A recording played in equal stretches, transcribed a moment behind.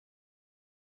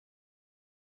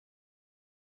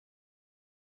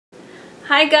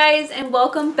Hi guys, and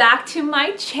welcome back to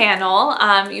my channel.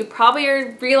 You probably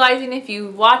are realizing if you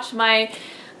watch my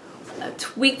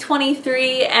week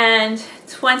 23 and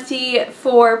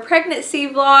 24 pregnancy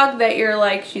vlog that you're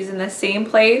like, she's in the same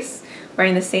place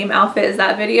wearing the same outfit as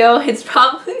that video. It's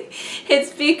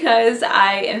because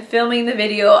I am filming the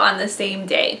video on the same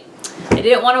day. I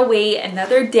didn't want to wait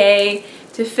another day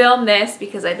to film this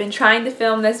because I've been trying to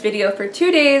film this video for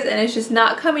 2 days and it's just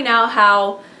not coming out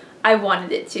how I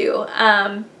wanted it to.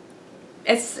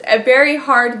 It's a very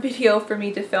hard video for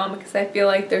me to film because I feel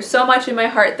like there's so much in my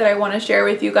heart that I want to share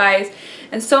with you guys,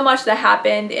 and so much that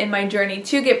happened in my journey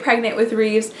to get pregnant with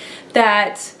Reeves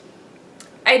that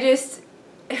I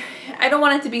don't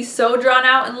want it to be so drawn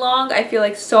out and long. I feel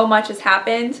like so much has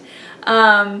happened.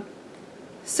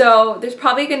 So there's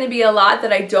probably going to be a lot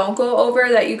that I don't go over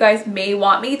that you guys may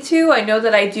want me to. I know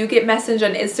that I do get messaged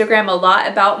on Instagram a lot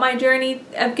about my journey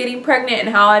of getting pregnant and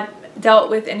how I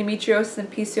dealt with endometriosis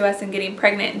and PCOS and getting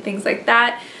pregnant and things like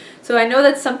that. So I know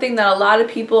that's something that a lot of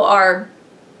people are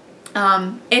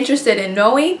interested in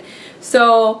knowing.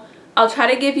 So I'll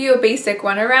try to give you a basic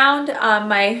runaround.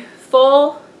 My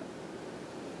full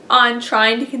on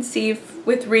trying to conceive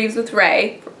with Reeves with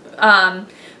Ray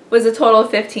was a total of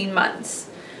 15 months.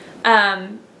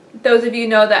 Those of you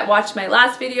know that watched my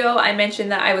last video, I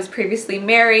mentioned that I was previously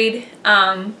married.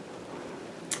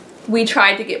 We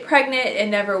tried to get pregnant, it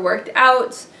never worked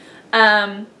out.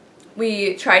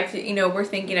 We tried to, we're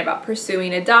thinking about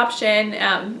pursuing adoption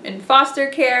and foster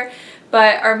care,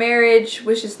 but our marriage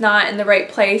was just not in the right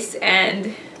place,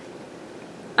 and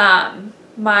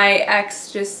my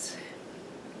ex just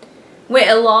went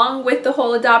along with the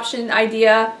whole adoption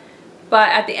idea, but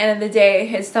at the end of the day,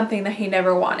 it's something that he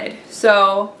never wanted.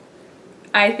 So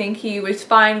I think he was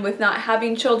fine with not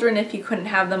having children if he couldn't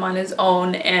have them on his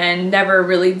own, and never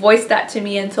really voiced that to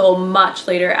me until much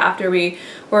later after we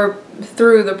were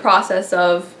through the process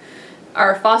of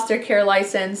our foster care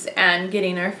license and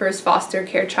getting our first foster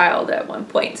care child at one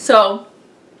point. So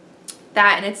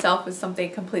that in itself was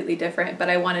something completely different, but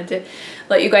I wanted to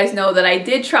let you guys know that I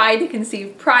did try to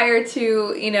conceive prior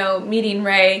to, meeting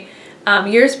Ray,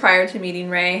 years prior to meeting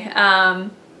Ray.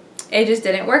 It just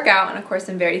didn't work out, and of course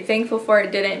I'm very thankful for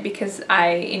it didn't, because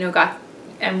I,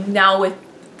 am now with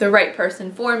the right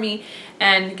person for me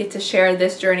and get to share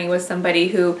this journey with somebody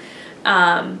who,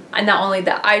 not only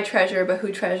that I treasure, but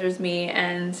who treasures me,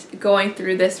 and going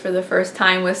through this for the first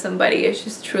time with somebody is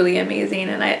just truly amazing,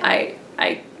 and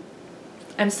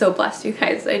I'm so blessed, you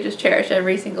guys. I just cherish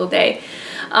every single day.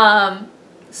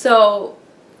 So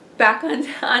back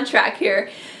on track here.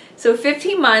 So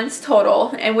 15 months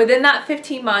total, and within that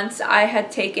 15 months I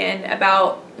had taken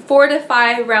about 4 to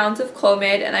 5 rounds of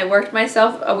Clomid, and I worked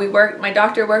myself, my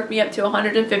doctor worked me up to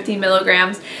 150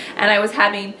 milligrams, and I was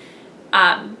having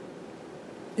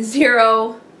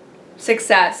zero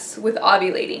success with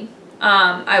ovulating.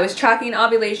 I was tracking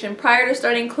ovulation prior to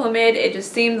starting Clomid. It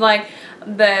just seemed like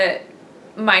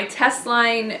my test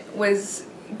line was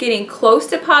getting close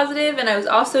to positive, and I was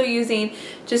also using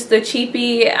just the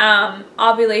cheapy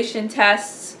ovulation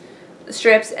tests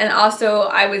strips, and also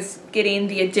I was getting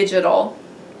the digital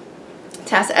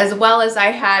test, as well as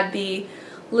I had the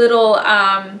little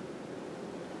I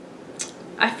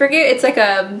forget, it's like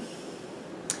I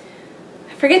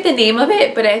forget the name of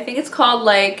it, but I think it's called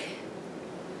like,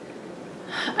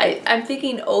 I'm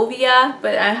thinking Ovia,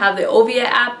 but I have the Ovia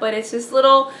app, but it's this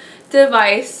little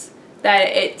device that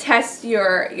it tests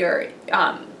your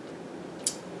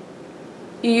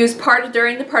you use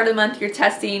during the part of the month you're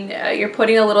testing, you're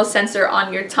putting a little sensor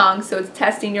on your tongue, so it's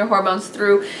testing your hormones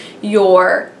through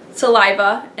your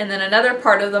saliva, and then another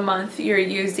part of the month you're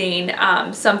using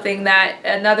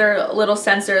another little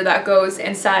sensor that goes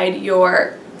inside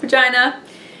your vagina,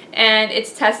 and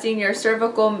it's testing your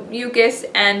cervical mucus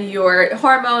and your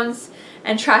hormones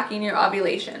and tracking your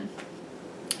ovulation.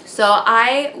 So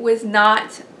I was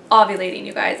not ovulating,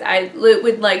 you guys. It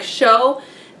would like show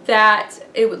that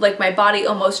it would, like, my body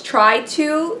almost tried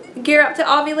to gear up to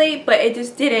ovulate, but it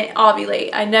just didn't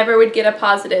ovulate. I never would get a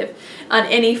positive on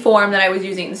any form that I was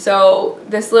using. So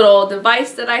this little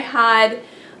device that I had,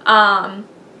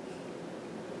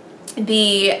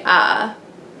 the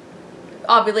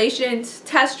ovulation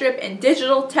test strip and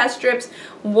digital test strips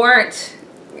weren't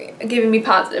giving me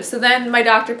positive. So then my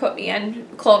doctor put me in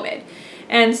Clomid.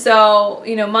 And so,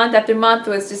 month after month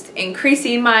was just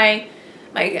increasing my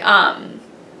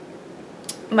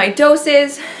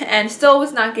doses, and still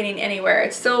was not getting anywhere.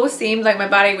 It still seemed like my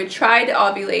body would try to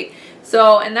ovulate.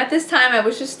 So, and at this time I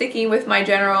was just sticking with my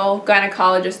general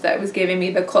gynecologist that was giving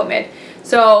me the Clomid.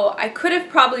 So I could have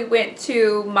probably went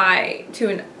to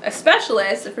a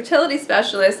specialist, a fertility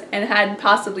specialist, and had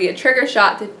possibly a trigger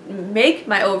shot to make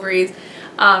my ovaries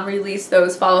release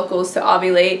those follicles to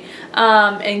ovulate,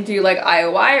 and do like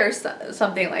IOI or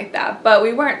something like that. But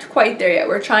we weren't quite there yet.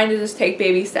 We're trying to just take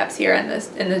baby steps here in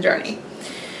the journey.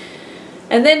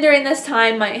 And then during this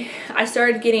time, my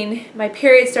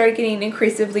period started getting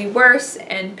increasingly worse,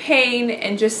 and pain,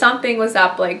 and just something was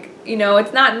up. Like, you know,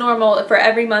 it's not normal for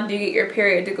every month you get your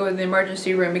period to go to the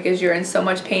emergency room because you're in so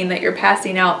much pain that you're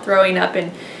passing out, throwing up,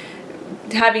 and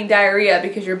having diarrhea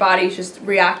because your body's just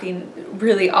reacting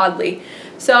really oddly.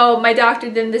 So my doctor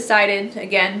then decided,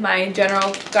 again, my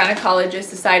general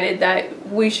gynecologist decided that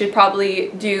we should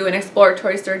probably do an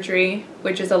exploratory surgery,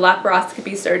 which is a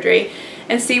laparoscopy surgery,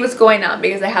 and see what's going on,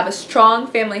 because I have a strong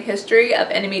family history of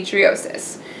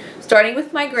endometriosis. Starting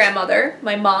with my grandmother,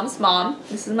 my mom's mom,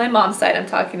 this is my mom's side I'm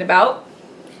talking about,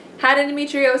 had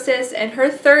endometriosis. In her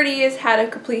 30s, had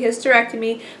a complete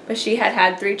hysterectomy, but she had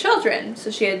had 3 children, so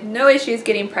she had no issues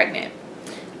getting pregnant.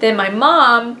 Then my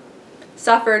mom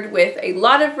suffered with a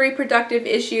lot of reproductive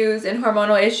issues and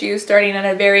hormonal issues starting at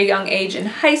a very young age in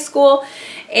high school,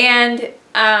 and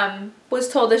was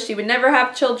told that she would never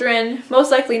have children,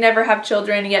 most likely never have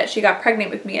children, yet she got pregnant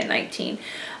with me at 19.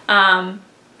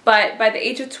 But by the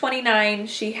age of 29,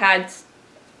 she had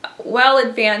well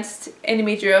advanced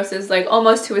endometriosis, like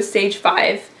almost to a stage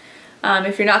 5.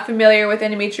 If you're not familiar with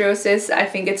endometriosis, I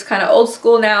think it's kind of old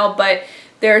school now, but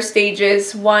there are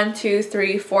stages 1, 2,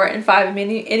 3, 4, and 5 of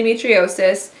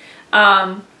endometriosis.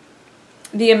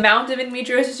 The amount of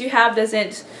endometriosis you have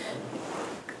doesn't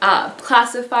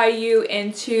classify you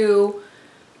into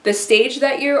the stage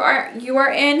that you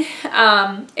are in.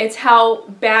 It's how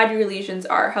bad your lesions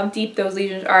are, how deep those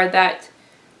lesions are, that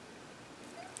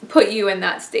put you in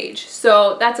that stage.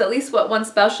 So that's at least what one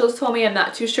specialist told me. I'm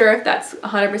not too sure if that's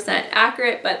 100%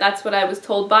 accurate, but that's what I was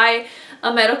told by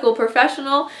a medical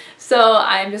professional. So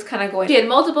I'm just kind of going. She had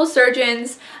multiple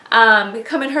surgeons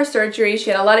come in her surgery. She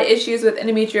had a lot of issues with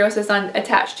endometriosis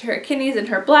attached to her kidneys and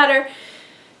her bladder.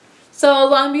 So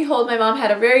lo and behold, my mom had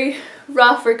a very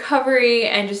rough recovery,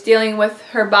 and just dealing with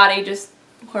her body just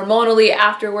hormonally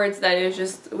afterwards, that it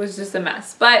was just a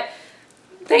mess. But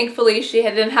thankfully, she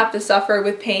didn't have to suffer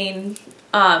with pain.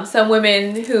 Some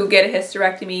women who get a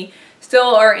hysterectomy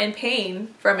still are in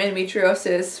pain from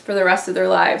endometriosis for the rest of their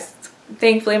lives.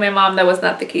 Thankfully, my mom, that was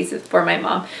not the case for my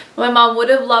mom. My mom would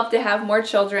have loved to have more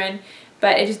children,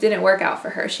 but it just didn't work out for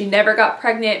her. She never got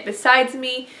pregnant besides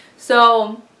me,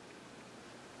 so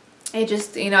it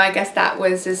just, you know, I guess that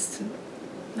was just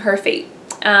her fate.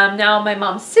 Now my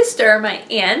mom's sister, my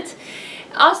aunt,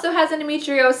 also has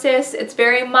endometriosis. It's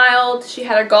very mild. She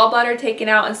had her gallbladder taken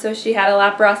out, and so she had a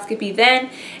laparoscopy then,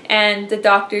 and the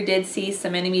doctor did see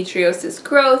some endometriosis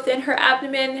growth in her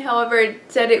abdomen. However, it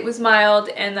said it was mild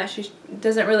and that she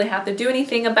doesn't really have to do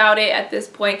anything about it at this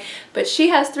point. But she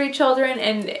has 3 children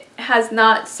and has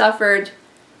not suffered,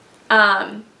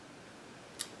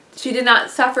 she did not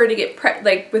suffer to get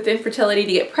with infertility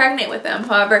to get pregnant with them.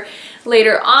 However,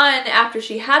 later on, after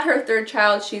she had her 3rd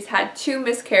child, she's had 2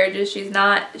 miscarriages. She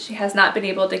has not been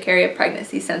able to carry a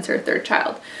pregnancy since her 3rd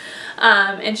child.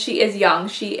 And she is young.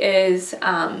 She is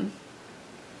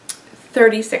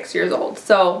 36 years old.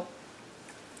 So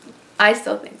I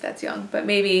still think that's young, but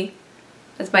maybe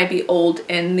this might be old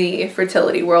in the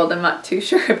fertility world. I'm not too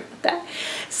sure about that.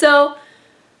 So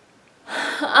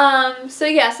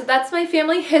yeah, so that's my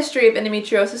family history of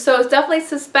endometriosis. So it's definitely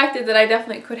suspected that I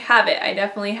definitely could have it. I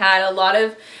definitely had a lot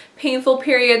of painful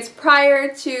periods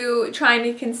prior to trying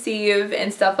to conceive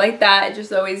and stuff like that. I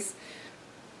just always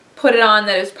put it on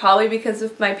that it was probably because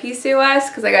of my PCOS,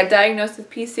 because I got diagnosed with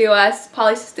PCOS,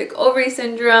 polycystic ovary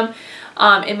syndrome,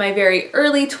 in my very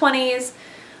early 20s.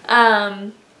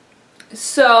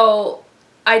 So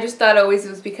I just thought always it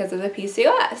was because of the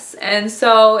PCOS. And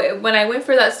so when I went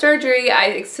for that surgery,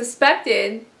 I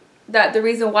suspected that the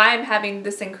reason why I'm having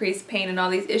this increased pain and all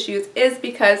these issues is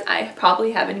because I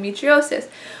probably have endometriosis.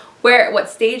 What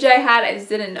stage I had, I just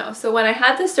didn't know. So when I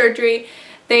had the surgery,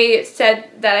 they said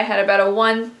that I had about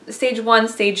a stage 1,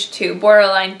 stage 2,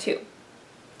 borderline 2.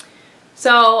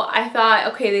 So I thought,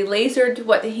 okay, he lasered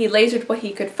what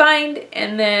he could find,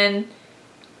 and then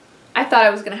I thought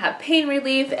I was going to have pain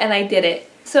relief, and I did it.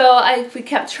 So we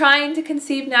kept trying to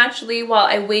conceive naturally while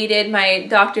I waited. My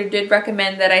doctor did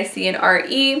recommend that I see an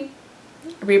RE,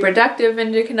 reproductive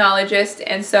endocrinologist,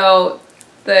 and so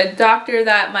the doctor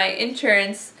that my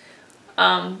insurance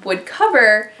would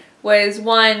cover was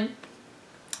one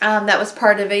that was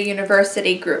part of a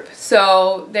university group.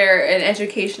 So they're an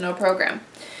educational program.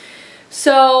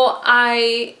 So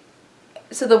I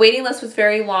so the waiting list was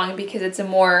very long because it's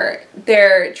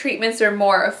their treatments are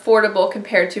more affordable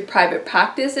compared to private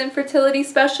practice infertility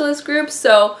specialist groups.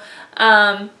 So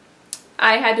I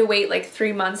had to wait like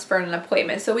 3 months for an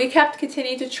appointment. So we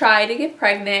continuing to try to get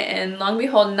pregnant, and long and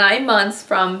behold, 9 months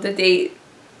from the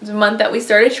month that we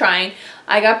started trying,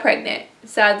 I got pregnant.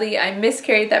 Sadly, I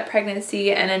miscarried that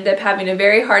pregnancy and ended up having a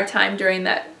very hard time during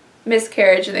that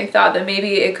miscarriage, and they thought that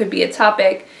maybe it could be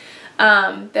ectopic.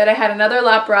 That I had another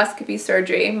laparoscopy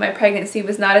surgery. My pregnancy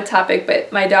was not ectopic,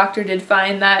 but my doctor did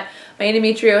find that my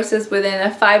endometriosis within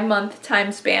a 5-month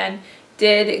time span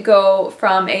did go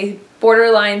from a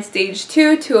borderline stage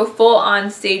 2 to a full-on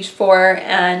stage 4,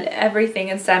 and everything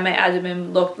inside my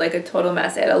abdomen looked like a total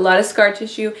mess. I had a lot of scar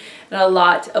tissue and a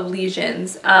lot of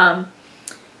lesions.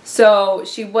 So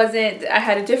I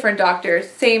had a different doctor,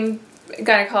 same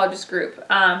gynecologist group.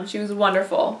 She was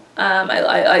wonderful.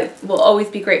 I will always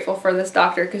be grateful for this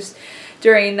doctor, because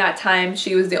during that time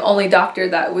she was the only doctor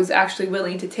that was actually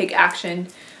willing to take action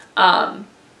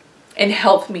and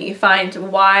help me find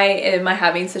why am I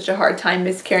having such a hard time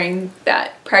miscarrying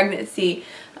that pregnancy,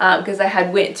 because I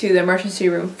had went to the emergency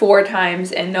room 4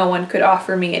 times and no one could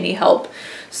offer me any help.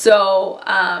 So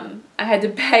I had to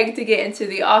beg to get into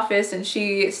the office, and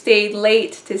she stayed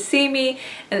late to see me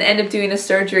and ended up doing a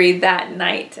surgery that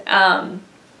night on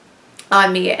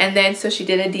me. And then so she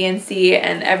did a DNC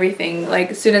and everything.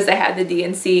 Like as soon as I had the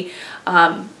DNC,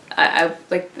 I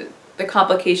like the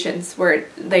complications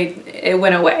it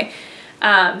went away.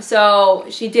 So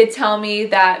she did tell me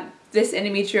that this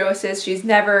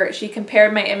endometriosis, she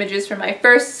compared my images from my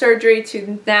first surgery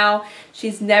to now.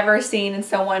 She's never seen in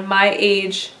someone my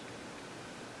age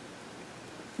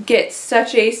get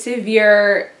such a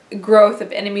severe growth of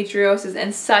endometriosis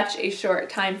in such a short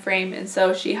time frame. And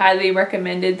so she highly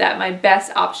recommended that my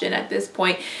best option at this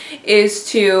point is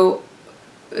to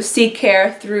seek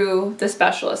care through the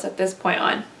specialist at this point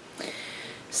on.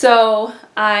 So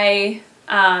I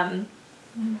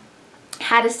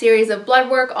had a series of blood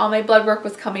work. All my blood work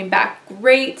was coming back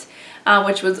great,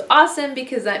 which was awesome,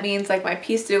 because that means like my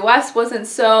PCOS wasn't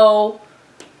so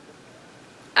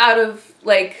out of,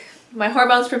 like, my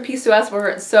hormones from PCOS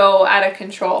weren't so out of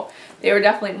control. They were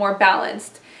definitely more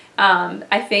balanced.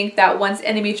 I think that once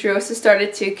endometriosis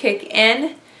started to kick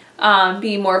in,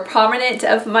 be more prominent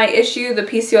of my issue, the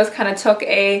PCOS kind of took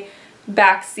a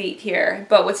back seat here.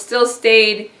 But what still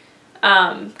stayed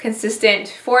consistent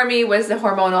for me was the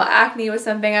hormonal acne was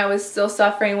something I was still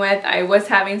suffering with. I was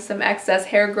having some excess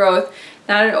hair growth,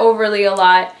 not overly a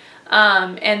lot,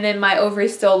 and then my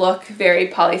ovaries still look very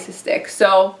polycystic.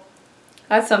 So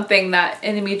that's something that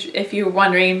if you're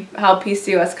wondering how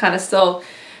PCOS kind of still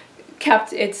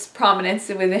kept its prominence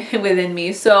within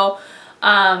me. So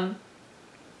then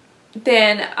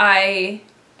I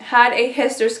had a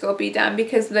hysteroscopy done,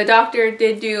 because the doctor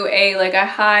did do a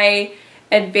high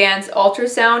advanced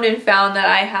ultrasound and found that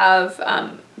I have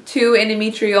 2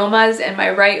 endometriomas in my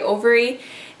right ovary,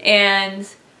 and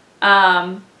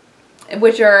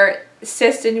which are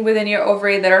cysts within your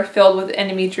ovary that are filled with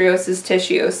endometriosis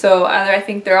tissue. So I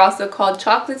think they're also called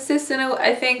chocolate cysts,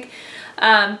 I think.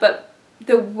 But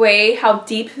the way how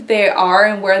deep they are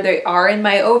and where they are in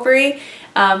my ovary,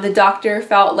 the doctor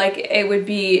felt like it would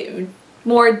be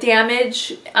more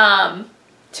damage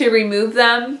to remove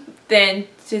them than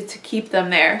to keep them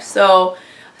there. So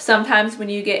sometimes when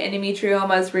you get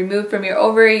endometriomas removed from your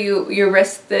ovary, you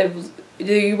risk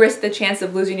the chance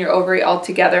of losing your ovary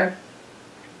altogether.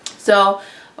 So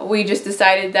we just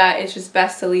decided that it's just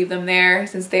best to leave them there,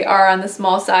 since they are on the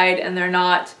small side and they're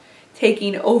not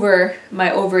taking over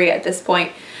my ovary at this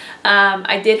point.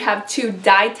 I did have 2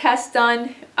 dye tests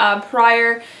done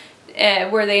prior,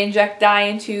 where they inject dye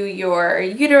into your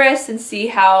uterus and see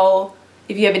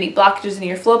if you have any blockages in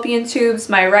your fallopian tubes.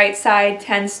 My right side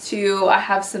tends to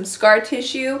have some scar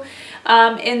tissue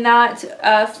in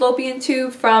that fallopian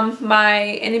tube from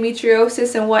my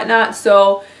endometriosis and whatnot.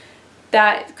 So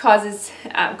that caused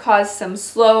some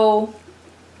slowness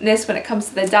when it comes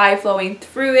to the dye flowing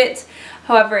through it.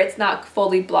 However, it's not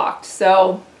fully blocked.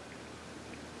 So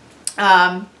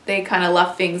they kind of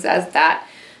left things as that.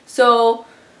 So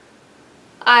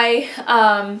I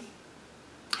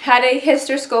had a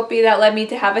hysteroscopy that led me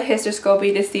to have a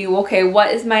hysteroscopy to see, okay,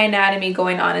 what is my anatomy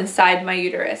going on inside my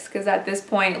uterus? Because at this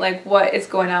point, like, what is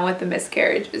going on with the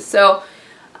miscarriages? So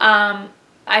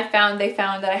they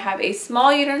found that I have a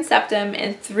small uterine septum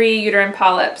and 3 uterine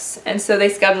polyps, and so they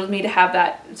scheduled me to have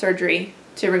that surgery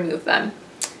to remove them.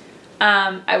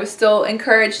 I was still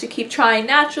encouraged to keep trying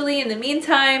naturally in the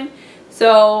meantime.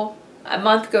 So a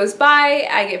month goes by,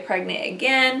 I get pregnant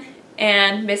again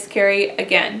and miscarry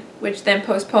again, which then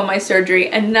postponed my surgery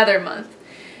another month.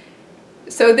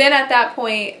 So then at that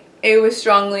point, it was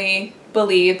strongly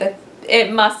believed that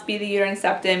it must be the uterine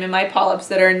septum and my polyps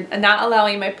that are not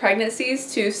allowing my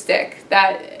pregnancies to stick.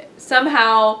 That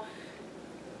somehow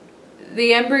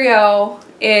the embryo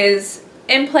is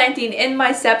implanting in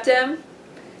my septum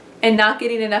and not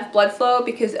getting enough blood flow,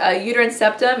 because a uterine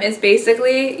septum is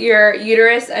basically your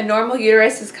uterus. A normal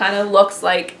uterus is kind of looks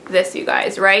like this, you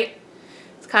guys, right?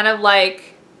 It's kind of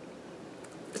like,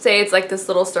 say it's like this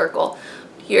little circle.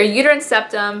 Your uterine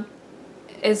septum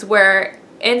is where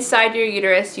inside your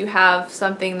uterus you have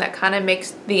something that kind of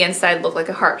makes the inside look like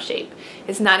a heart shape.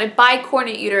 It's not a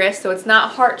bicornate uterus, so it's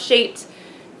not heart shaped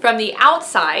from the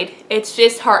outside, it's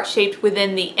just heart shaped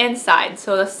within the inside.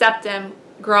 So the septum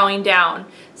growing down.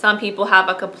 Some people have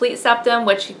a complete septum,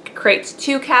 which creates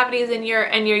 2 cavities in your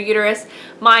uterus.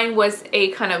 Mine was a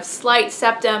kind of slight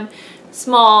septum,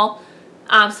 small,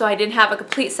 so I didn't have a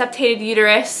complete septated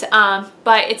uterus,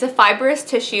 but it's a fibrous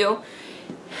tissue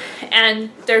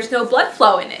and there's no blood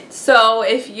flow in it. So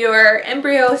if your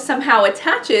embryo somehow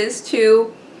attaches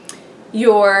to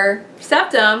your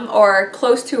septum or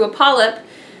close to a polyp,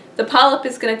 the polyp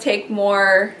is going to take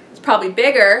more, it's probably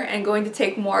bigger and going to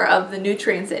take more of the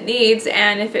nutrients it needs,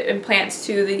 and if it implants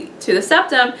to the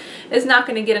septum, it's not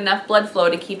going to get enough blood flow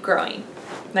to keep growing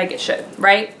like it should,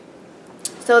 right?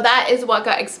 So that is what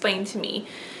got explained to me.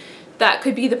 That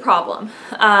could be the problem.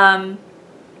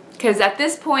 Because at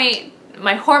this point,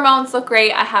 my hormones look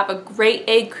great. I have a great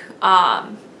egg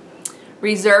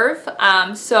reserve.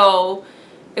 So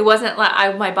it wasn't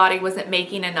like my body wasn't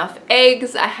making enough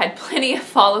eggs. I had plenty of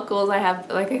follicles. I have,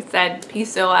 like I said,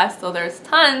 PCOS, so there's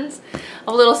tons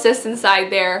of little cysts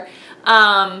inside there.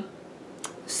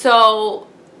 So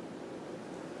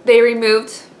they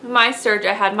removed my surgery.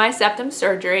 I had my septum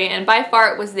surgery, and by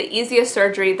far it was the easiest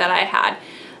surgery that I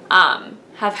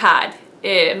have had.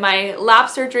 My lap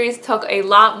surgeries took a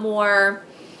lot more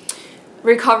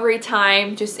recovery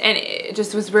time, and it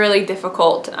just was really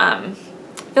difficult. I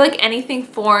feel like anything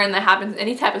foreign that happens,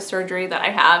 any type of surgery that I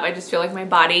have, I just feel like my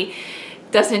body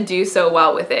doesn't do so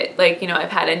well with it. Like, you know,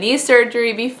 I've had a knee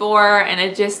surgery before and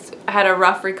it just had a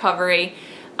rough recovery.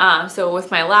 So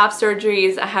with my lap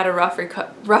surgeries, I had a rough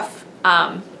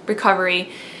recovery.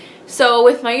 So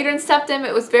with my uterine septum,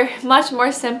 it was very much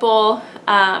more simple.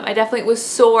 I definitely was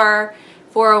sore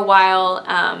for a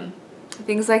while,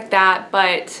 things like that,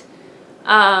 but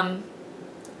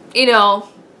you know,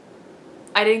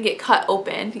 I didn't get cut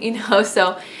open, you know,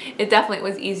 so it definitely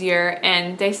was easier.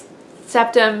 And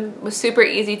septum was super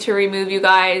easy to remove, you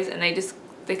guys, and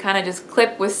they kind of just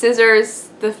clip with scissors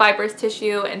the fibrous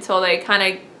tissue until they kind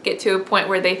of get to a point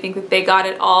where they think that they got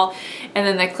it all, and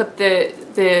then they clip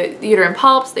the uterine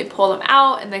polyps, they pull them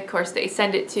out, and then of course they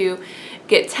send it to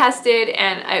get tested,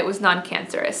 and it was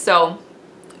non-cancerous, so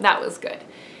that was good.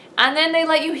 And then they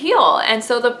let you heal, and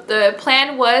so the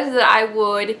plan was that I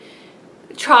would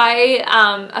try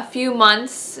a few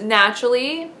months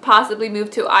naturally, possibly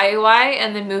move to IUI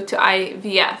and then move to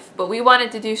IVF. But we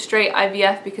wanted to do straight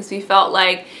IVF because we felt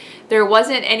like there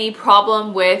wasn't any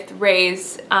problem with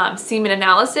Ray's semen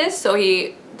analysis, so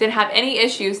he didn't have any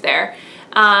issues there.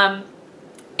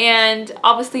 And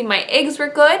obviously my eggs were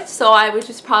good, so I would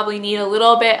just probably need a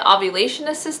little bit ovulation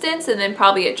assistance and then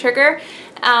probably a trigger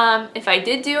if I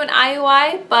did do an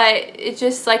IUI, but it's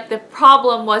just like the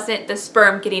problem wasn't the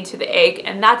sperm getting to the egg,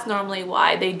 and that's normally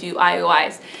why they do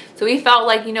IUIs. So we felt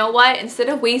like, you know what, instead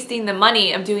of wasting the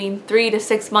money of doing 3 to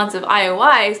 6 months of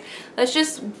IUIs, let's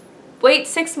just wait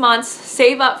 6 months,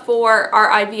 save up for our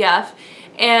IVF,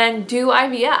 and do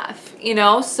IVF, you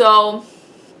know. So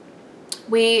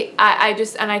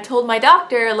I told my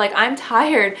doctor, like, I'm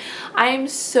tired. I'm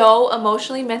so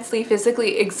emotionally, mentally,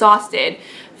 physically exhausted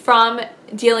from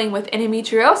dealing with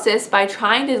endometriosis by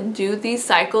trying to do these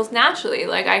cycles naturally.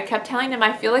 Like, I kept telling him,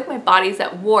 I feel like my body's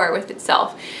at war with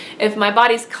itself. If my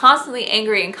body's constantly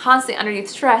angry and constantly underneath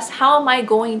stress, how am I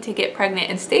going to get pregnant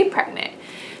and stay pregnant?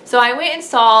 So I went and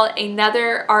saw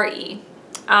another RE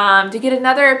to get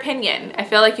another opinion. I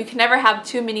feel like you can never have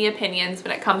too many opinions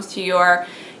when it comes to your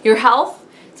health,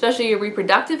 especially your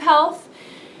reproductive health.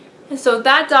 And so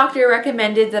that doctor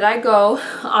recommended that I go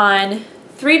on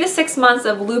 3 to 6 months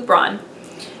of Lupron,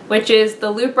 which is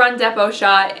the Lupron depot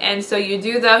shot. And so you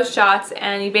do those shots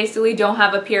and you basically don't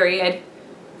have a period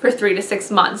for 3 to 6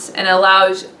 months, and it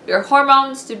allows your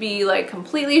hormones to be like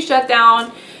completely shut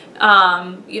down.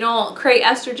 You don't create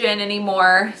estrogen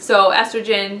anymore. So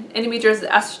estrogen, endometriosis is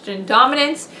estrogen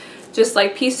dominance, just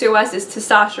like PCOS is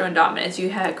testosterone dominance.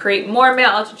 You create more male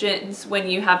estrogens when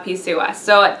you have PCOS.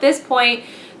 So at this point,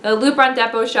 the Lupron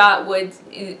depot shot would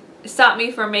stop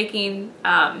me from making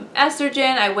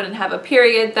estrogen. I wouldn't have a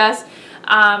period, thus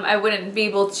I wouldn't be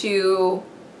able to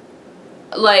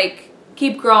like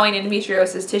keep growing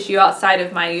endometriosis tissue outside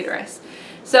of my uterus.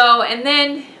 So, and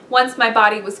then once my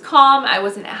body was calm, I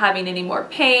wasn't having any more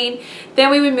pain, then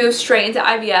we would move straight into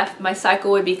IVF. My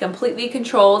cycle would be completely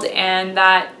controlled, and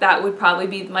that would probably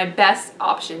be my best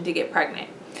option to get pregnant.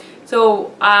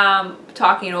 So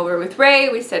talking over with Ray,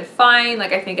 we said fine.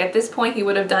 Like, I think at this point he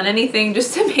would have done anything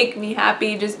just to make me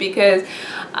happy, just because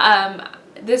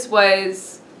this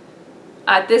was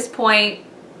at this point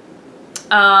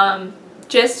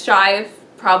just shy of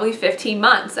probably 15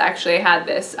 months. Actually, I had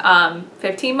this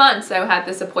 15 months I had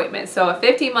this appointment, so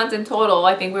 15 months in total.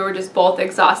 I think we were just both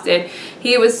exhausted.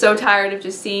 He was so tired of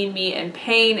just seeing me in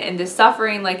pain and just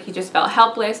suffering, like he just felt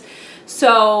helpless.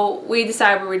 So we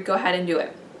decided we would go ahead and do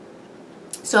it.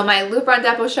 So my Lupron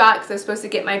Depot shot, because I was supposed to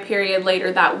get my period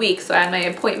later that week, so I had my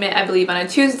appointment I believe on a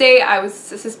Tuesday. I was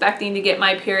suspecting to get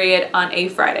my period on a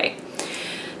Friday.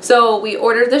 So we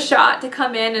ordered the shot to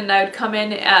come in, and I would come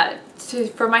in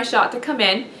for my shot to come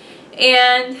in,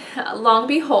 and long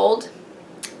behold,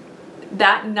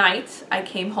 that night I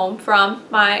came home from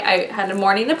I had a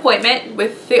morning appointment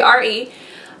with the RE.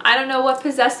 I don't know what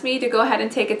possessed me to go ahead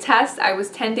and take a test. I was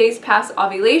 10 days past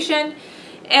ovulation,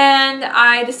 and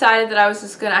I decided that I was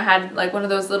just gonna, I had like one of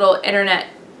those little internet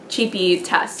cheapy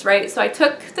tests, right? So I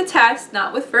took the test,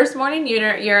 not with first morning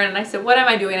urine, and I said, what am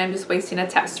I doing? I'm just wasting a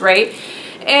test, right?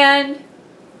 And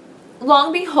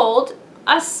long behold,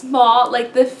 a small,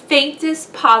 like the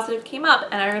faintest positive came up,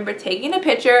 and I remember taking a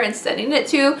picture and sending it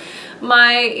to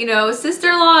my,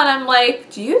 sister-in-law, and I'm like,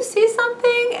 do you see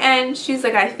something? And she's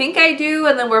like, I think I do.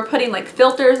 And then we're putting like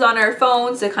filters on our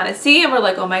phones to kind of see, and we're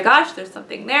like, oh my gosh, there's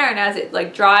something there. And as it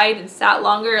like dried and sat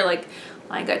longer, like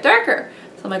mine got darker.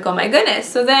 So I'm like, oh my goodness.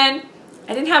 So then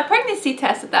I didn't have pregnancy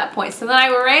tests at that point. So then I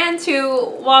ran to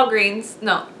Walgreens,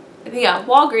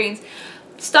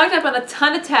 stocked up on a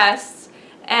ton of tests.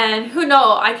 And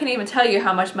I can't even tell you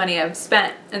how much money I've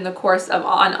spent in the course of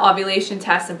on ovulation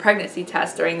tests and pregnancy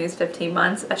tests during these 15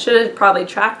 months. I should have probably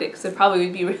tracked it, because it probably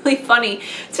would be really funny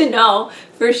to know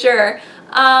for sure.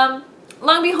 Long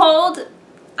behold,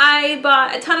 I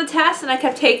bought a ton of tests, and I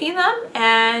kept taking them,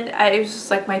 and it was just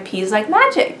like my pee is like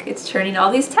magic. It's turning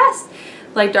all these tests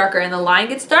like darker, and the line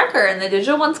gets darker, and the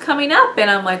digital one's coming up, and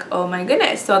I'm like, oh my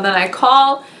goodness. So then I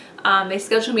call, they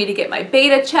schedule me to get my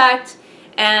beta checked,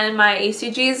 and my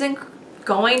HCG isn't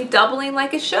doubling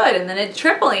like it should, and then it's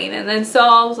tripling, and then so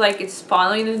I was like, it's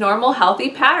following a normal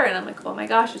healthy pattern. I'm like, oh my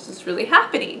gosh, this is really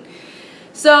happening.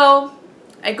 So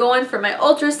I go in for my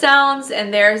ultrasounds,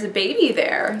 and there's a baby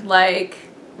there, like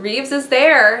Reeves is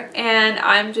there, and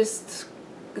I'm just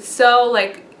so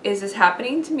like, is this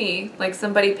happening to me? Like,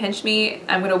 somebody pinched me,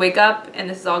 I'm gonna wake up and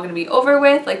this is all gonna be over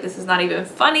with, like this is not even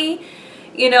funny,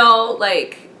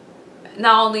 like.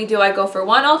 Not only do I go for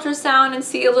one ultrasound and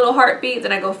see a little heartbeat,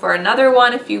 then I go for another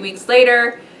one a few weeks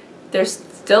later. There's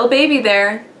still a baby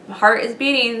there. The heart is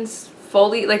beating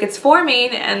fully, like it's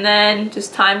forming, and then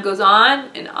just time goes on,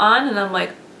 and I'm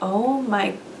like, oh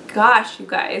my gosh, you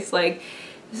guys, like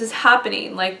this is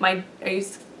happening. Like my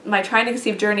trying to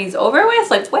conceive journey is over with?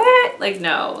 Like what? Like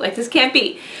no, like this can't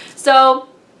be. So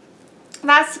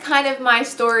that's kind of my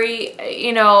story,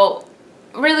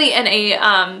 really in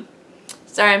a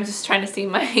sorry, I'm just trying to see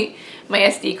my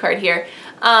SD card here.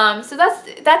 So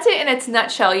that's it in its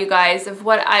nutshell, you guys, of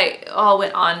what I all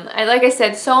went on. Like I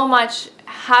said, so much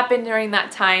happened during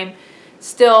that time.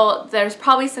 Still, there's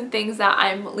probably some things that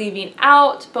I'm leaving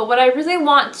out, but what I really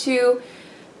want to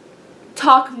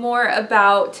talk more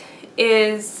about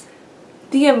is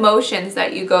the emotions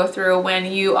that you go through when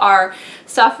you are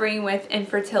suffering with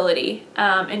infertility,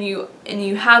 and you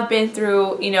have been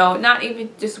through, not even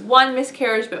just one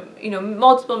miscarriage, but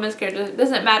multiple miscarriages. It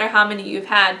doesn't matter how many you've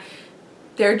had.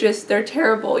 They're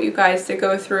terrible, you guys, to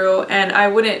go through, and I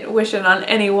wouldn't wish it on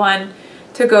anyone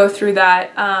to go through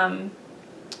that.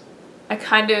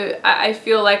 I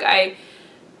feel like I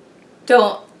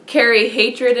don't carry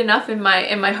hatred enough in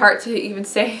my heart to even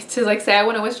say I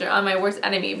wouldn't wish it on my worst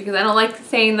enemy, because I don't like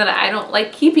saying that I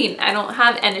don't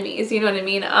have enemies, you know what I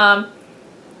mean?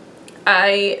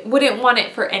 I wouldn't want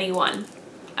it for anyone.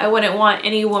 I wouldn't want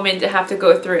any woman to have to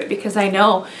go through it, because I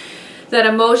know that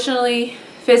emotionally,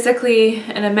 physically,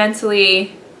 and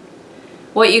mentally,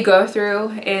 what you go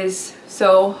through is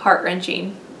so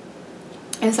heart-wrenching.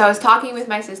 And so I was talking with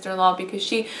my sister-in-law, because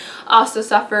she also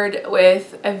suffered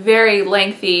with a very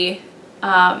lengthy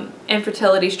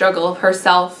infertility struggle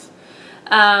herself.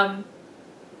 I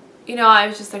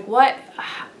was just like, where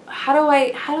do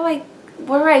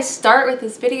I start with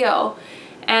this video?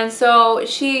 And so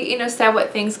she, said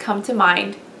what things come to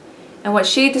mind, and what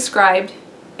she described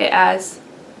it as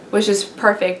was just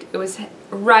perfect. It was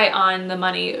right on the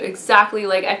money. Exactly,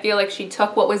 like, I feel like she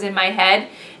took what was in my head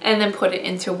and then put it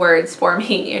into words for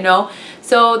me, you know?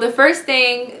 So the first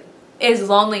thing is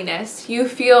loneliness. You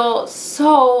feel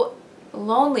so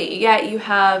lonely, yet you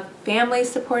have family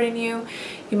supporting you.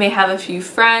 You may have a few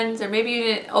friends, or maybe you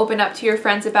didn't open up to your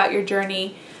friends about your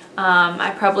journey.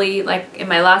 I probably, like in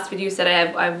my last video, said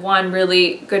I have one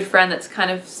really good friend that's kind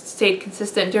of stayed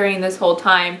consistent during this whole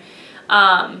time,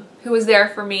 who was there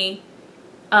for me,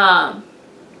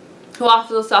 who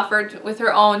also suffered with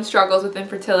her own struggles with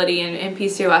infertility and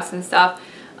PCOS and stuff,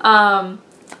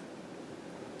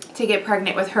 to get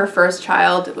pregnant with her first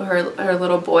child, her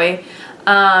little boy.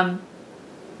 And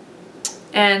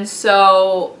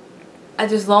so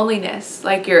just loneliness,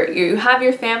 like you have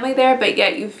your family there, but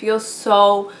yet you feel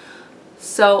so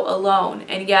alone,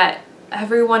 and yet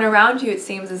everyone around you, it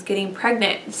seems, is getting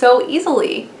pregnant so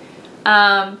easily.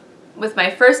 With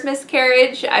my first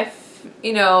miscarriage, I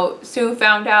soon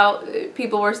found out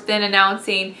people were then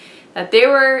announcing that they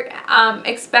were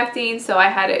expecting, so I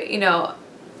had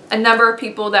a number of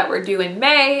people that were due in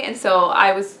May, and so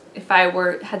if I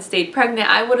had stayed pregnant,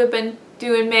 I would have been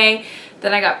due in May.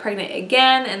 Then I got pregnant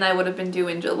again, and I would have been due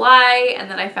in July, and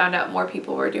then I found out more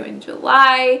people were due in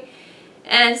July.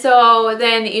 And so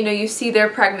then, you see their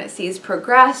pregnancies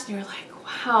progress, and you're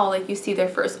like, wow, like you see their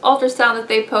first ultrasound that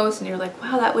they post, and you're like,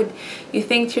 wow, you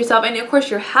think to yourself, and of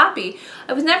course you're happy.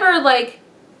 I was never like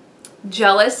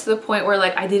jealous to the point where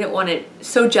like I didn't want it,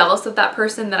 so jealous of that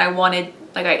person that I wanted,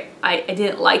 like I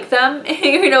didn't like them,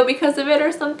 because of it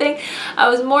or something. I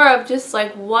was more of just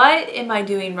like, what am I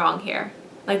doing wrong here?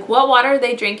 Like, what water are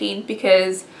they drinking?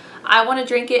 Because I want to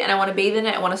drink it, and I want to bathe in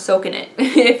it, I want to soak in it,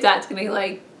 if that's going to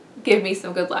like give me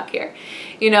some good luck here,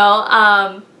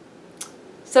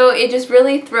 so it just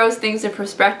really throws things in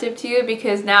perspective to you,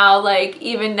 because now, like,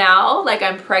 even now, like,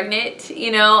 I'm pregnant,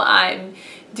 I'm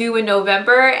due in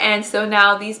November, and so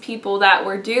now these people that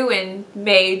were due in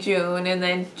May, June, and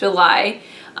then July,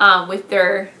 with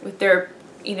their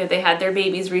they had their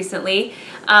babies recently,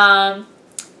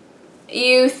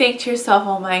 you think to yourself,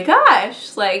 oh my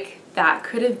gosh, like,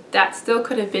 that still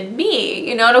could have been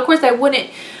me, and of course I wouldn't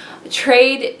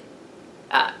trade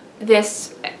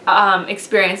this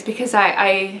experience, because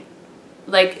I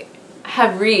like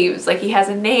have Reeves, like, he has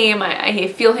a name, I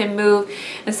feel him move,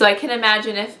 and so I can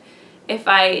imagine if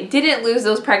I didn't lose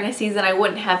those pregnancies, then I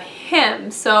wouldn't have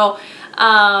him. So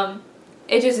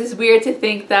it just is weird to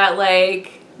think that,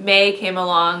 like, May came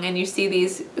along and you see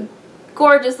these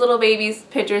gorgeous little babies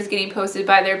pictures getting posted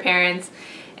by their parents,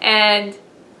 and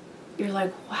you're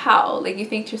like, wow, like, you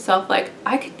think to yourself, like,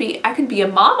 I could be a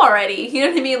mom already, you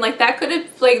know what I mean? Like, that could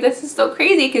have, like, this is so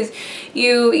crazy, because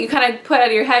you kind of put out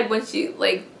of your head once you,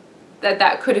 like,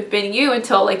 that could have been you,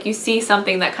 until, like, you see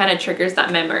something that kind of triggers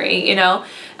that memory,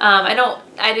 I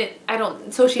don't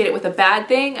associate it with a bad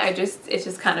thing. It's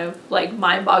just kind of like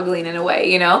mind-boggling in a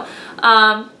way,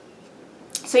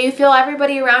 so you feel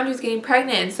everybody around you is getting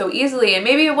pregnant so easily, and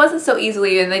maybe it wasn't so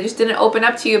easily, and they just didn't open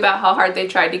up to you about how hard they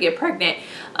tried to get pregnant.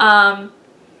 I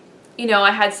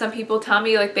had some people tell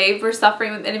me, like, they were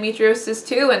suffering with endometriosis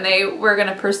too, and they were going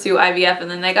to pursue IVF,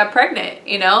 and then they got pregnant,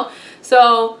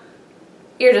 so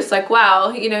you're just like,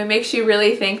 wow, it makes you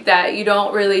really think that you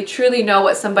don't really truly know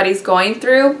what somebody's going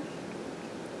through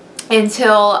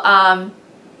until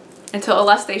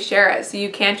unless they share it. So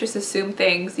you can't just assume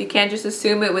things. You can't just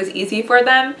assume it was easy for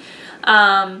them,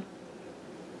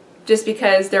 just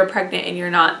because they're pregnant and you're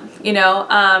not, you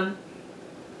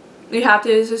have to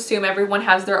just assume everyone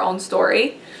has their own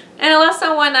story. And unless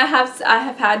I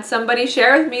have had somebody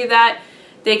share with me that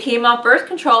they came off birth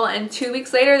control and 2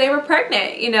 weeks later they were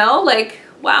pregnant, like,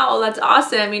 wow, that's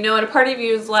awesome, and a part of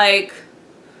you is like,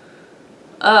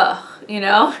 ugh,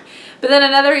 but then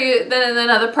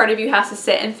another part of you has to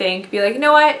sit and think, be like, you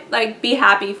know what, like, be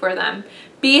happy for them.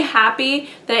 Be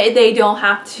happy that they don't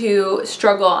have to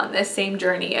struggle on this same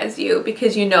journey as you,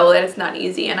 because that it's not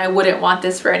easy, and I wouldn't want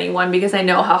this for anyone, because I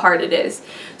know how hard it is.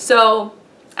 So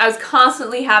I was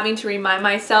constantly having to remind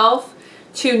myself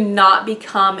to not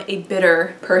become a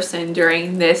bitter person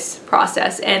during this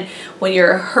process. And when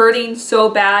you're hurting so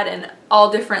bad in all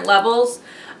different levels,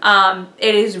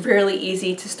 it is really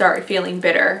easy to start feeling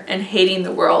bitter and hating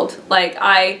the world. Like,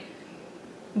 I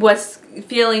was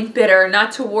feeling bitter,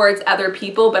 not towards other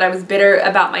people, but I was bitter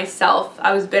about myself.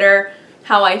 I was bitter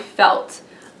how I felt.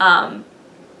 I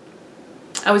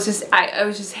was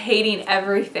just hating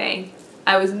everything.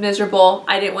 I was miserable.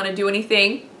 I didn't want to do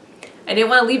anything. I didn't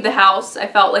want to leave the house. I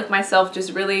felt like myself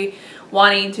just really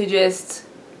wanting to just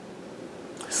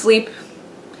sleep,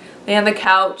 lay on the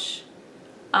couch,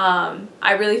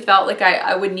 I really felt like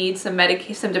I would need some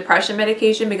depression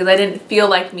medication because I didn't feel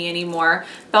like me anymore.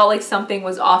 Felt like something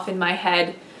was off in my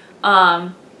head.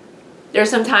 There's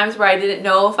some times where I didn't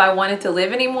know if I wanted to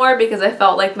live anymore because I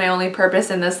felt like my only purpose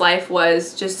in this life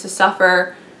was just to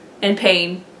suffer in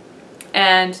pain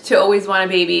and to always want a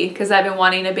baby, because I've been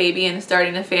wanting a baby and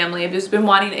starting a family. I've just been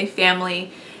wanting a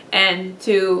family and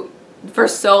for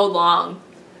so long.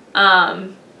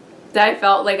 That I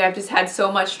felt like I've just had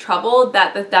so much trouble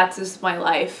that's just my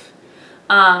life.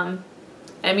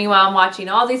 And meanwhile, I'm watching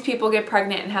all these people get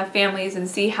pregnant and have families and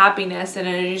see happiness,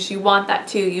 and you want that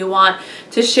too. You want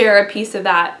to share a piece of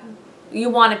that. You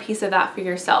want a piece of that for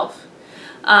yourself.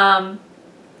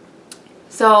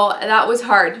 So that was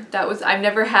hard. I've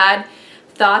never had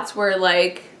thoughts where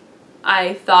like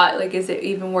I thought like, is it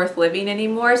even worth living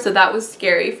anymore? So that was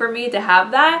scary for me to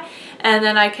have that. And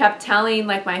then I kept telling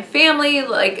like my family,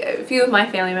 like a few of my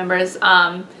family members,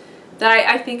 that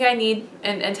I think I need,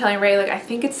 and telling Ray, like, I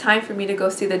think it's time for me to go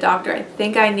see the doctor. I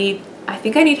think I need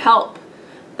help.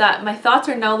 That my thoughts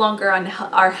are no longer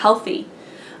are healthy.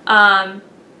 And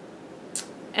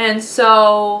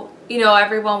so, you know,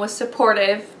 everyone was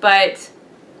supportive, but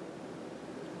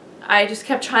I just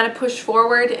kept trying to push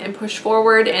forward, and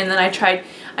then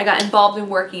I got involved in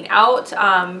working out.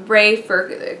 Ray,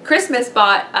 for Christmas,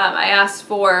 I asked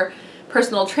for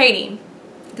personal training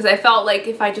because I felt like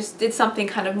if I just did something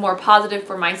kind of more positive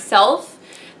for myself,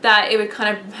 that it would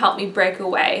kind of help me break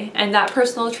away. And that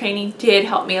personal training did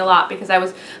help me a lot because I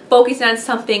was focusing on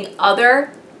something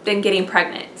other than getting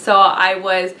pregnant. So I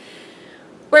was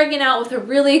working out with a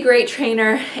really great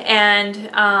trainer,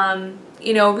 and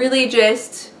you know, really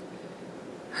just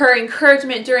her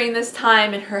encouragement during this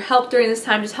time and her help during this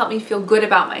time just helped me feel good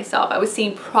about myself. I was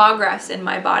seeing progress in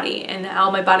my body and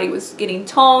how my body was getting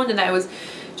toned, and I was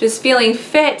just feeling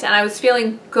fit and I was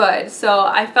feeling good. So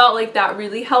I felt like that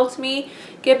really helped me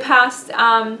get past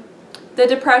the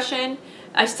depression.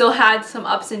 I still had some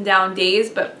ups and down days,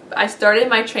 but I started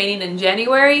my training in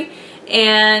January,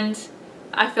 and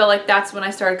I feel like that's when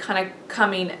I started kind of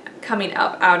coming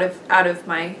out of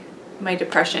my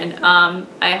depression. I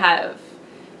have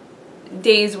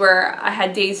days where I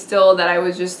had days still that I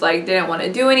was just like didn't want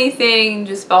to do anything,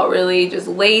 just felt really just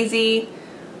lazy,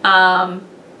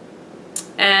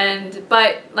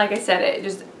 but like I said,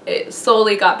 it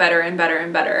slowly got better and better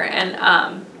and better. And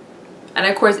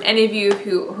of course, any of you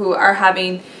who are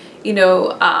having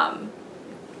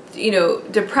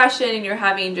depression, and you're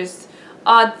having just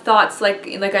odd thoughts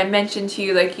like I mentioned to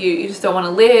you, like you just don't want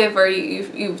to live, or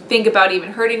you think about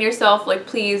even hurting yourself, like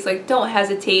please, like don't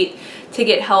hesitate to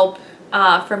get help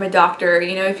from a doctor.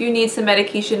 You know, if you need some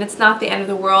medication, it's not the end of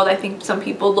the world. I think some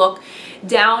people look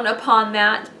down upon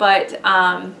that, but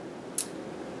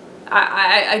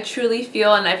I truly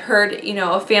feel, and I've heard, you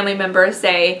know, a family member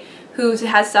say who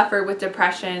has suffered with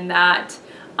depression that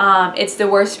it's the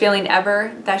worst feeling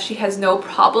ever, that she has no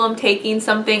problem taking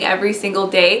something every single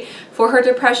day for her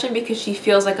depression because she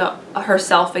feels like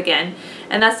herself again.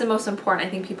 And that's the most important. I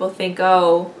think people think,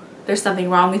 oh, there's something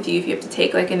wrong with you if you have to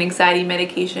take like an anxiety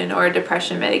medication or a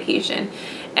depression medication.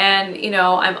 And, you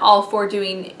know, I'm all for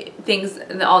doing things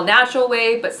in the all natural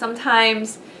way, but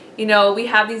sometimes, you know, we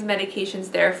have these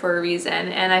medications there for a reason,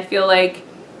 and I feel like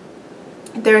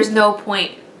there's no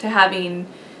point to having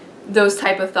those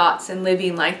type of thoughts and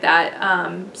living like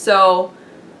that. So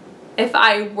if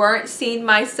I weren't seeing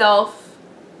myself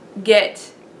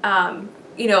get,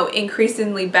 you know,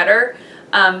 increasingly better,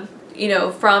 you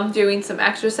know, from doing some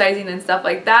exercising and stuff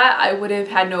like that, I would have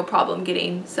had no problem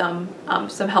getting some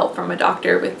help from a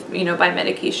doctor with, you know, by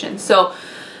medication. So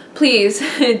please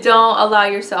don't allow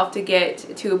yourself to get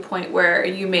to a point where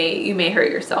you may hurt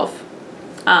yourself.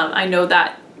 I know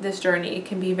that this journey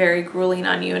can be very grueling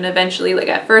on you, and eventually, like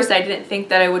at first I didn't think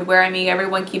that I would wear. I mean,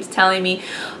 everyone keeps telling me,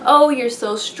 oh, you're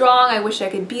so strong, I wish I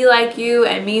could be like you,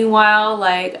 and meanwhile,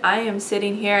 like, I am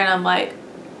sitting here and I'm like,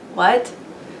 what?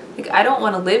 Like, I don't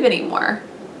want to live anymore.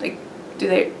 Like,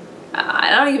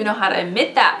 I don't even know how to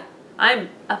admit that. I'm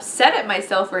upset at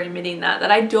myself for admitting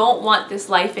that I don't want this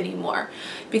life anymore,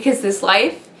 because this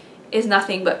life is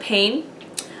nothing but pain.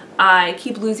 I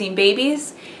keep losing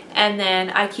babies, and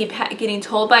then I keep getting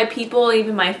told by people,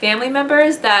 even my family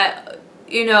members, that,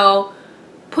 you know,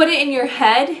 put it in your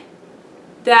head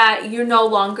that you're no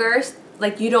longer,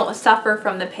 like, you don't suffer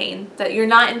from the pain, that you're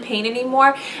not in pain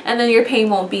anymore, and then your pain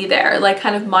won't be there, like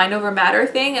kind of mind over matter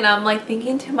thing. And I'm like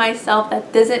thinking to myself,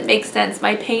 that doesn't make sense.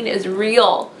 My pain is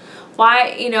real.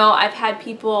 Why, you know, I've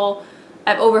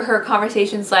overheard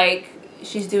conversations like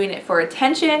she's doing it for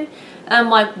attention. And I'm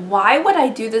like, why would I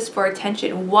do this for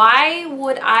attention? Why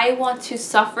would I want to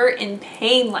suffer in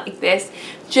pain like this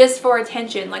just for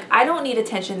attention? Like, I don't need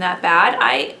attention that bad.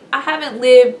 I haven't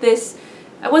lived this,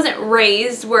 I wasn't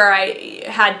raised where I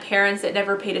had parents that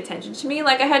never paid attention to me.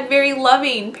 Like, I had very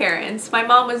loving parents. My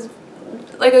mom was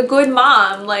like a good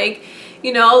mom. Like,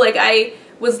 you know, like I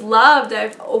was loved.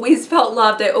 I've always felt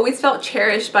loved. I always felt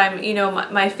cherished by, you know,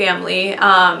 my family.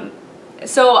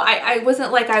 So I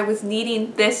wasn't like I was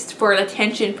needing this for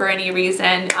attention for any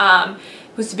reason. It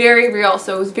was very real.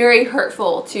 So it was very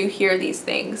hurtful to hear these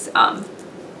things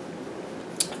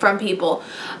from people.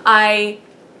 I,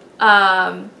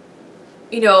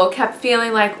 you know, kept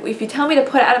feeling like, if you tell me to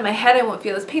put it out of my head, I won't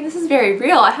feel this pain. This is very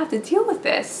real. I have to deal with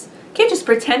this. I can't just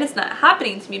pretend it's not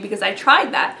happening to me, because I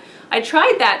tried that.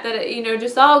 You know,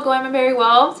 just, oh, going very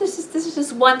well. This is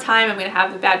just one time I'm going to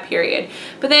have a bad period.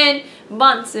 But then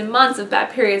months and months of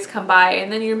bad periods come by, and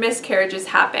then your miscarriages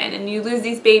happen, and you lose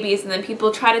these babies, and then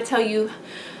people try to tell you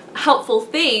helpful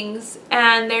things,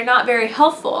 and they're not very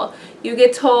helpful. You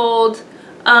get told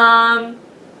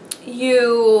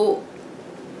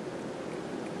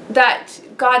that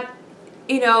God,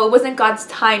 you know, it wasn't God's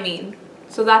timing,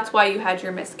 so that's why you had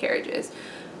your miscarriages.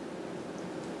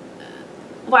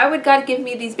 Why would God give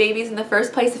me these babies in the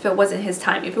first place if it wasn't his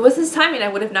timing? If it was his timing, I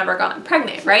would have never gotten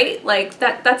pregnant, right? Like,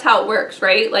 that's how it works,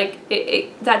 right? Like,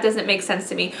 that doesn't make sense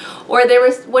to me. Or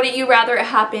wouldn't you rather it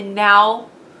happen now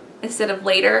instead of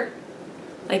later?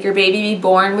 Like, your baby be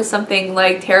born with something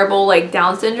like terrible, like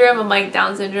Down syndrome. I'm like,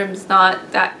 Down syndrome is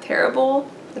not that terrible.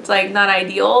 It's like not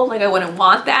ideal. Like, I wouldn't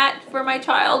want that for my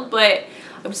child, but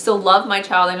I would still love my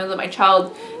child. I know that my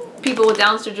child, people with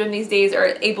Down syndrome these days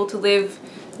are able to live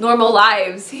normal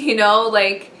lives, you know,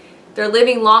 like they're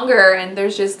living longer, and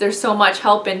there's so much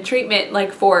help and treatment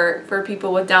like for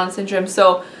people with Down syndrome.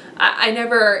 So I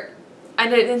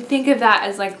didn't think of that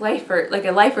as like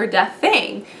a life or death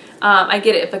thing. I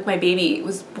get it if like my baby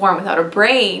was born without a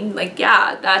brain, like,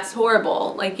 yeah, that's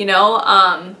horrible, like, you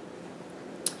know,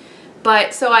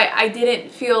 but so I didn't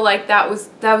feel like that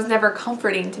was never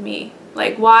comforting to me.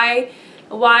 Like, why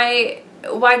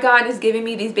God is giving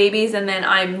me these babies and then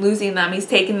I'm losing them. He's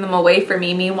taking them away from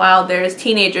me. Meanwhile, there's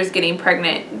teenagers getting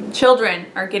pregnant. Children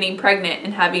are getting pregnant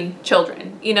and having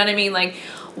children. You know what I mean? Like,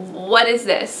 what is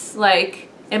this? Like,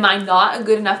 am I not a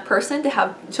good enough person to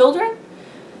have children?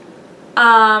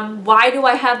 Why do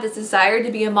I have this desire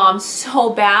to be a mom so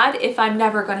bad if I'm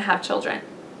never going to have children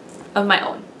of my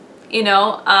own? You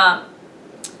know,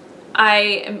 I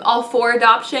am all for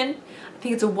adoption. I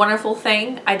think it's a wonderful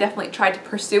thing. I definitely tried to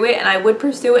pursue it, and I would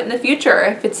pursue it in the future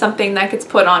if it's something that gets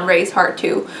put on Ray's heart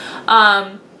too.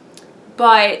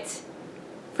 But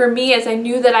for me, as I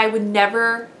knew that I would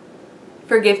never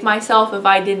forgive myself if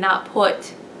I did not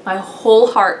put my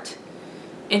whole heart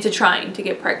into trying to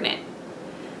get pregnant.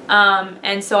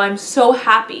 And so I'm so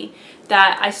happy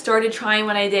that I started trying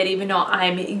when I did, even though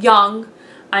I'm young.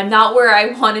 I'm not where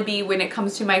I want to be when it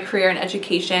comes to my career and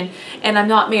education, and I'm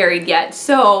not married yet.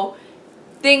 So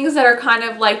things that are kind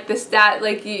of like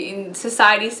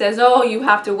society says, oh, you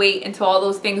have to wait until all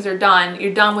those things are done.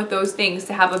 You're done with those things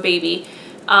to have a baby.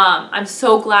 I'm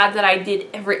so glad that I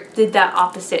did that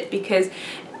opposite, because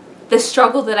the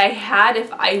struggle that I had,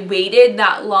 if I waited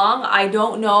that long, I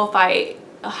don't know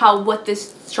what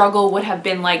this struggle would have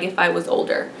been like if I was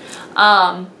older.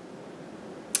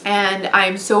 And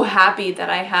I'm so happy that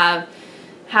I have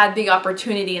had the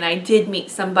opportunity, and I did meet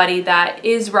somebody that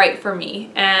is right for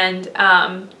me, and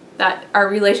that our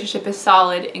relationship is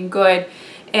solid and good,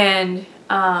 and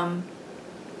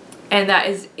that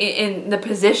is in the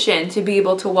position to be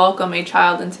able to welcome a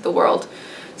child into the world.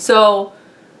 So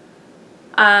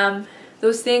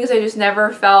those things I just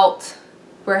never felt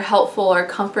were helpful or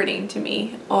comforting to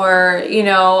me, or, you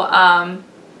know,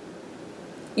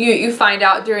 you find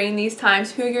out during these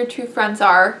times who your true friends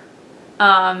are.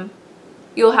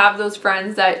 You'll have those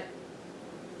friends that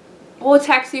will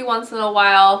text you once in a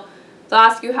while. They'll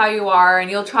ask you how you are,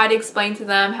 and you'll try to explain to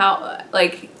them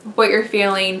what you're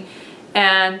feeling,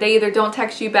 and they either don't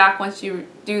text you back once you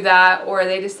do that, or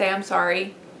they just say, I'm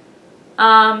sorry.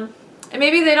 And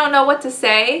maybe they don't know what to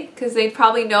say, because they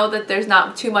probably know that there's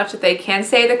not too much that they can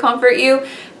say to comfort you.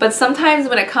 But sometimes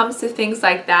when it comes to things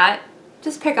like that,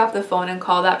 just pick up the phone and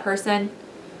call that person.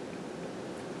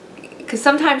 Because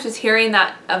sometimes just hearing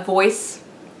a voice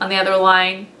on the other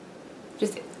line,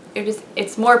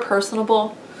 it's more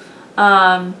personable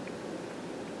than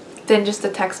just a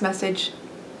text message.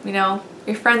 You know,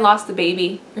 your friend lost a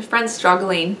baby, your friend's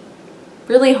struggling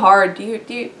really hard. Do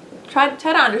you try to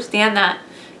understand that?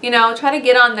 You know, try to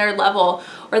get on their level.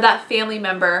 Or that family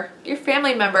member, your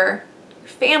family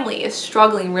is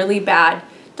struggling really bad.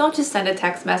 don't just send a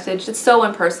text message. It's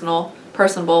so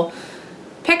personable.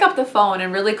 Pick up the phone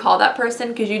and really call that person,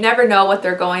 because you never know what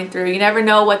they're going through. You never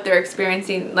know what they're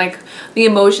experiencing, like the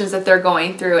emotions that they're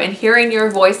going through. And hearing your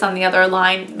voice on the other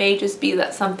line may just be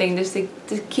that something just to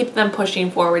keep them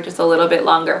pushing forward just a little bit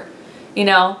longer. You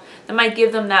know, that might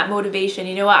give them that motivation.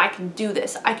 You know what? I can do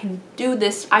this. I can do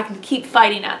this. I can keep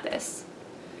fighting at this.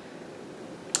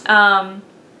 And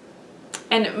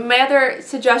my other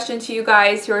suggestion to you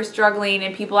guys who are struggling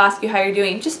and people ask you how you're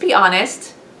doing, just be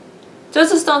honest.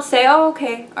 Just don't say, oh,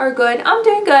 okay, or good, I'm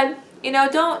doing good. You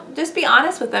know, just be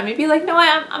honest with them. You'd be like, no,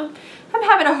 I'm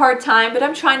having a hard time, but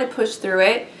I'm trying to push through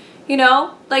it. You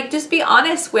know, like, just be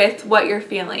honest with what you're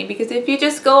feeling, because if you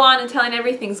just go on and telling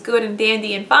everything's good and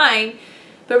dandy and fine,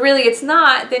 but really it's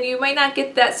not, then you might not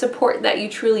get that support that you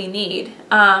truly need.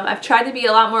 I've tried to be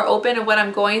a lot more open of what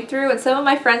I'm going through, and some of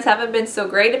my friends haven't been so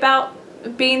great about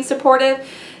being supportive.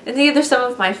 And either some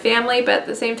of my family, but at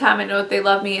the same time I know that they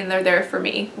love me and they're there for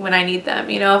me when I need them.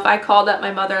 You know, if I called up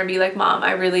my mother and be like, Mom,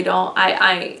 I really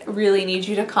need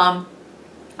you to come.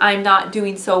 I'm not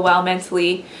doing so well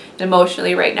mentally and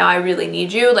emotionally right now. I really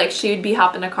need you. Like, she'd be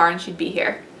hopping in a car and she'd be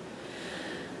here.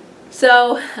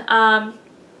 So,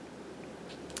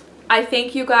 I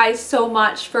thank you guys so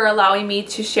much for allowing me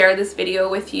to share this video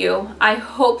with you. I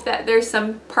hope that there's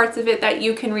some parts of it that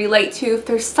you can relate to. If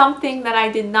there's something that I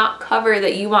did not cover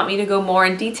that you want me to go more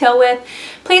in detail with,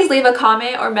 please leave a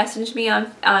comment or message me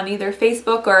on either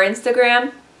Facebook or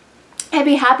Instagram. I'd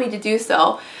be happy to do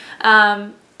so.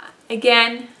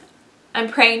 Again, I'm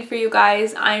praying for you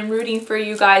guys. I'm rooting for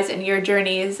you guys in your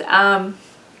journeys. Sorry,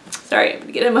 I'm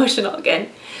gonna get emotional again.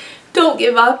 Don't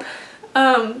give up.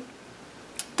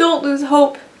 Don't lose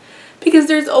hope, because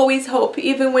there's always hope.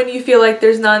 Even when you feel like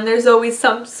there's none, there's always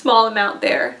some small amount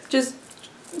there. Just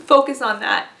focus on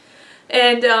that,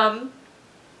 and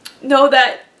know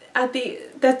that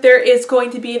that there is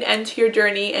going to be an end to your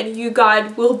journey, and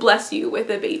God will bless you with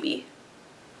a baby.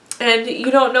 And you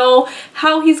don't know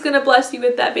how He's gonna bless you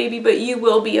with that baby, but you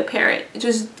will be a parent.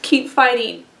 Just keep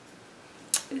fighting.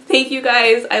 Thank you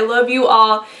guys. I love you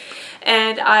all,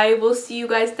 and I will see you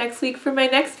guys next week for my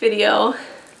next video.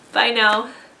 Bye now.